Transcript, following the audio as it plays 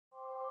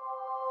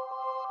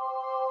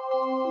Hi,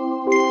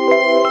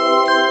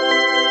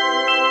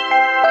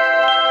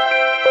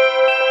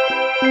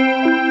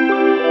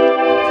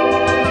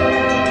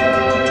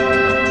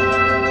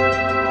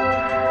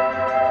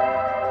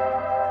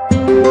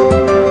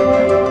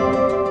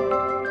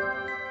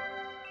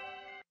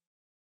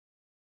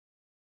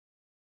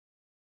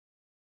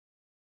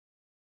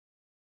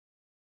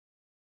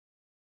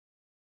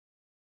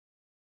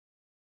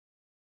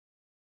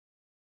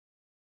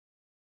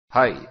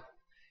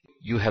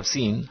 you have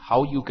seen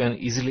how you can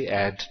easily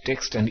add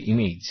text and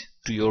image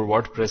to your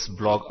WordPress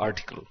blog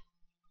article.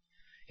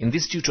 In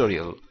this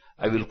tutorial,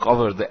 I will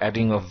cover the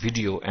adding of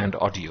video and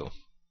audio.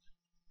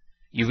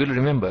 You will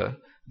remember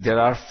there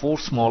are 4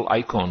 small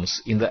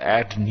icons in the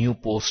Add New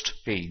Post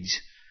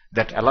page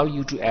that allow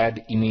you to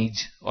add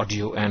image,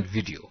 audio and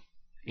video.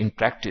 In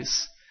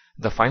practice,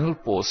 the final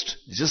post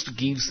just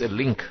gives a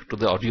link to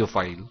the audio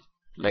file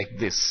like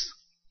this.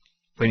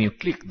 When you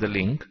click the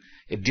link,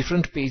 a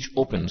different page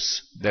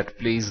opens that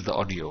plays the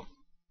audio.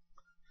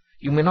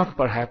 You may not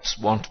perhaps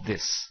want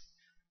this,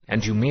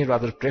 and you may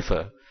rather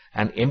prefer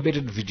an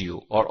embedded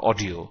video or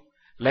audio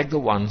like the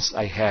ones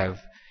I have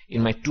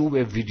in my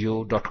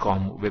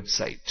twowebvideo.com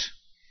website.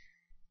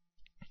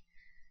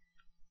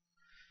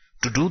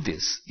 To do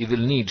this, you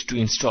will need to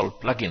install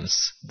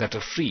plugins that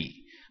are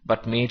free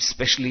but made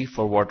specially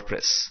for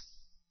WordPress.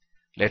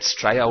 Let's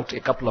try out a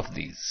couple of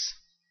these.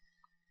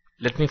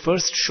 Let me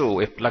first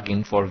show a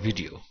plugin for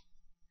video.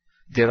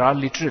 There are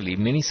literally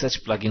many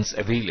such plugins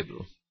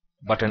available,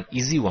 but an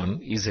easy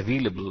one is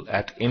available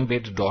at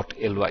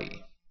embed.ly.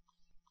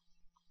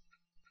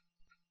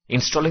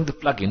 Installing the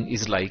plugin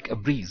is like a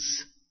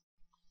breeze.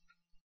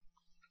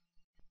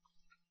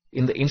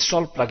 In the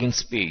Install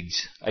Plugins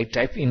page, I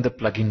type in the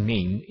plugin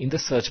name in the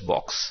search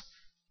box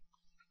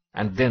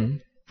and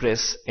then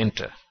press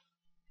Enter.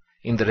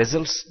 In the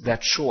results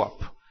that show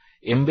up,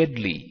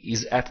 Embedly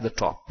is at the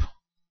top.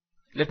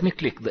 Let me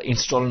click the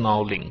Install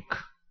Now link.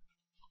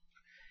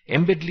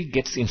 Embedly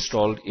gets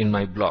installed in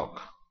my blog,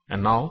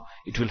 and now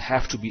it will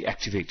have to be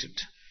activated.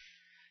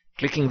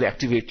 Clicking the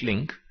Activate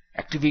link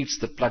activates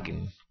the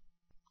plugin,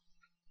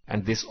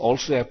 and this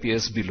also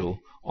appears below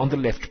on the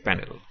left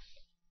panel.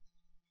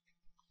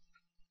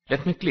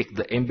 Let me click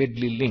the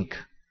Embedly link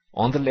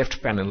on the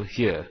left panel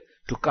here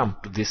to come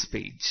to this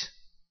page.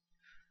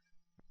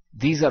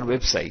 These are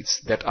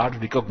websites that are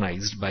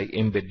recognized by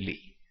Embedly,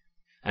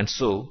 and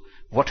so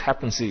what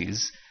happens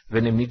is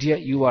when a media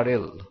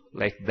URL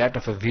like that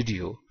of a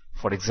video,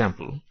 for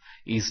example,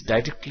 is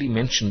directly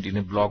mentioned in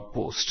a blog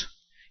post,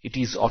 it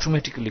is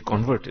automatically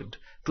converted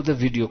to the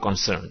video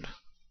concerned.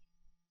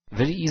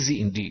 Very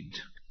easy indeed.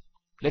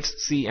 Let's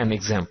see an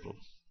example.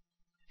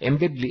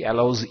 Embedly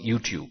allows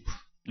YouTube.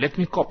 Let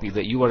me copy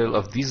the URL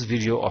of this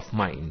video of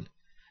mine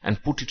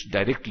and put it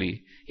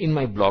directly in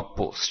my blog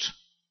post.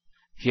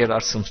 Here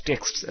are some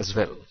texts as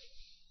well.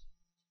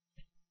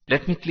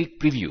 Let me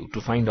click Preview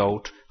to find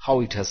out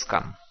how it has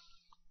come.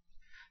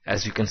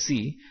 As you can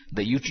see,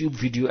 the YouTube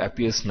video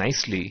appears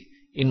nicely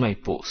in my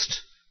post.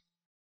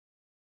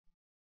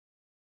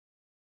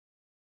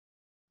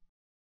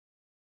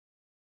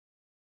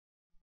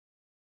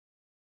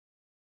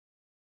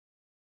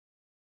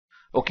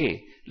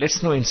 Okay,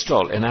 let's now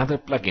install another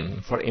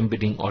plugin for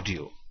embedding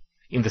audio,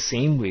 in the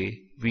same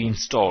way we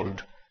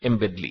installed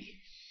Embedly.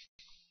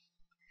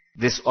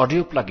 This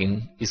audio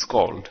plugin is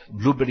called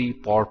Blueberry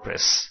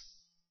WordPress.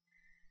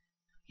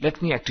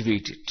 Let me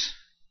activate it.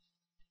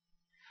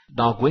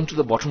 Now going to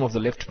the bottom of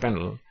the left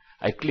panel,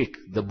 I click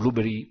the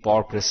Blueberry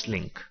WordPress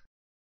link.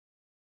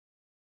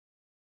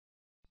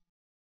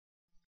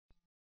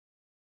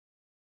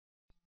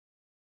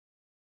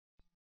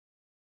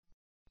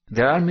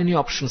 There are many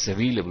options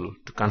available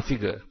to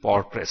configure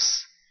WordPress.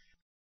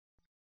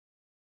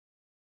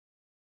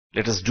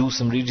 Let us do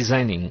some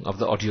redesigning of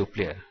the audio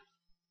player.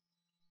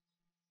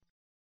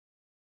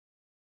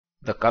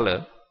 The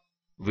color,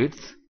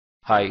 width,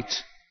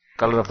 height,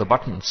 color of the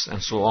buttons,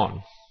 and so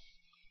on.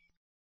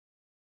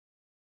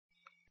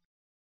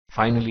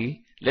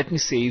 Finally, let me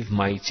save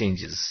my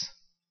changes.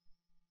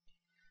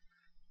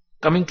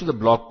 Coming to the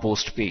blog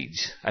post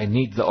page, I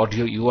need the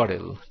audio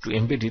URL to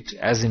embed it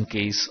as in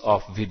case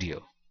of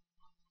video.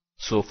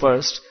 So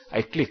first,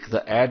 I click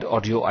the Add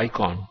Audio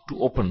icon to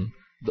open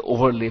the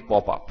overlay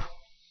pop-up.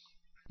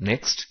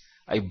 Next,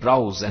 I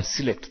browse and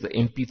select the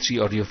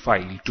MP3 audio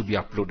file to be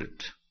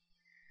uploaded.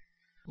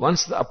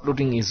 Once the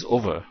uploading is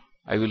over,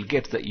 I will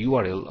get the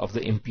URL of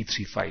the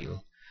MP3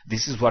 file.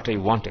 This is what I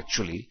want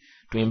actually,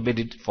 to embed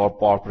it for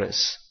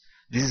WordPress.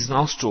 This is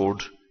now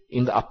stored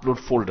in the upload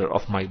folder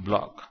of my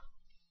blog.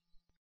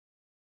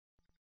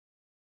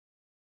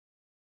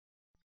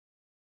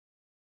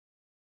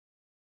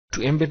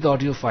 To embed the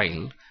audio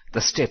file, the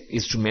step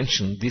is to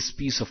mention this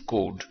piece of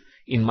code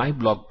in my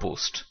blog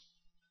post.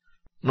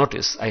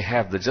 Notice I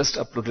have the just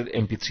uploaded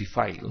MP3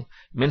 file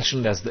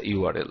mentioned as the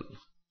URL.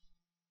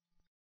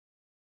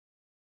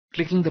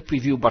 Clicking the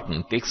preview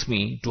button takes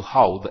me to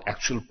how the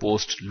actual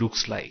post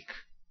looks like.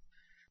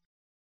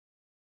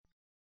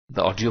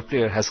 The audio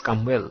player has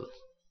come well.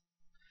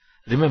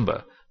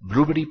 Remember,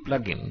 Blueberry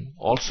plugin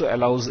also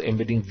allows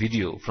embedding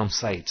video from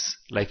sites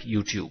like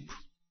YouTube.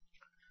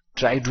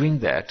 Try doing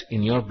that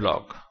in your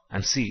blog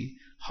and see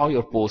how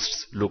your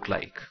posts look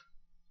like.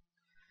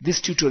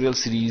 This tutorial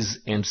series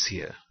ends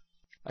here.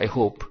 I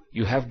hope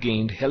you have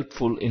gained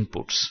helpful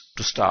inputs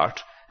to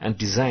start and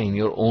design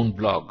your own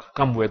blog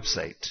cum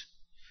website,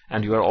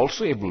 and you are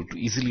also able to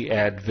easily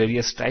add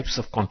various types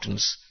of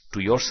contents to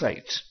your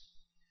site.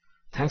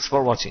 Thanks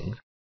for watching.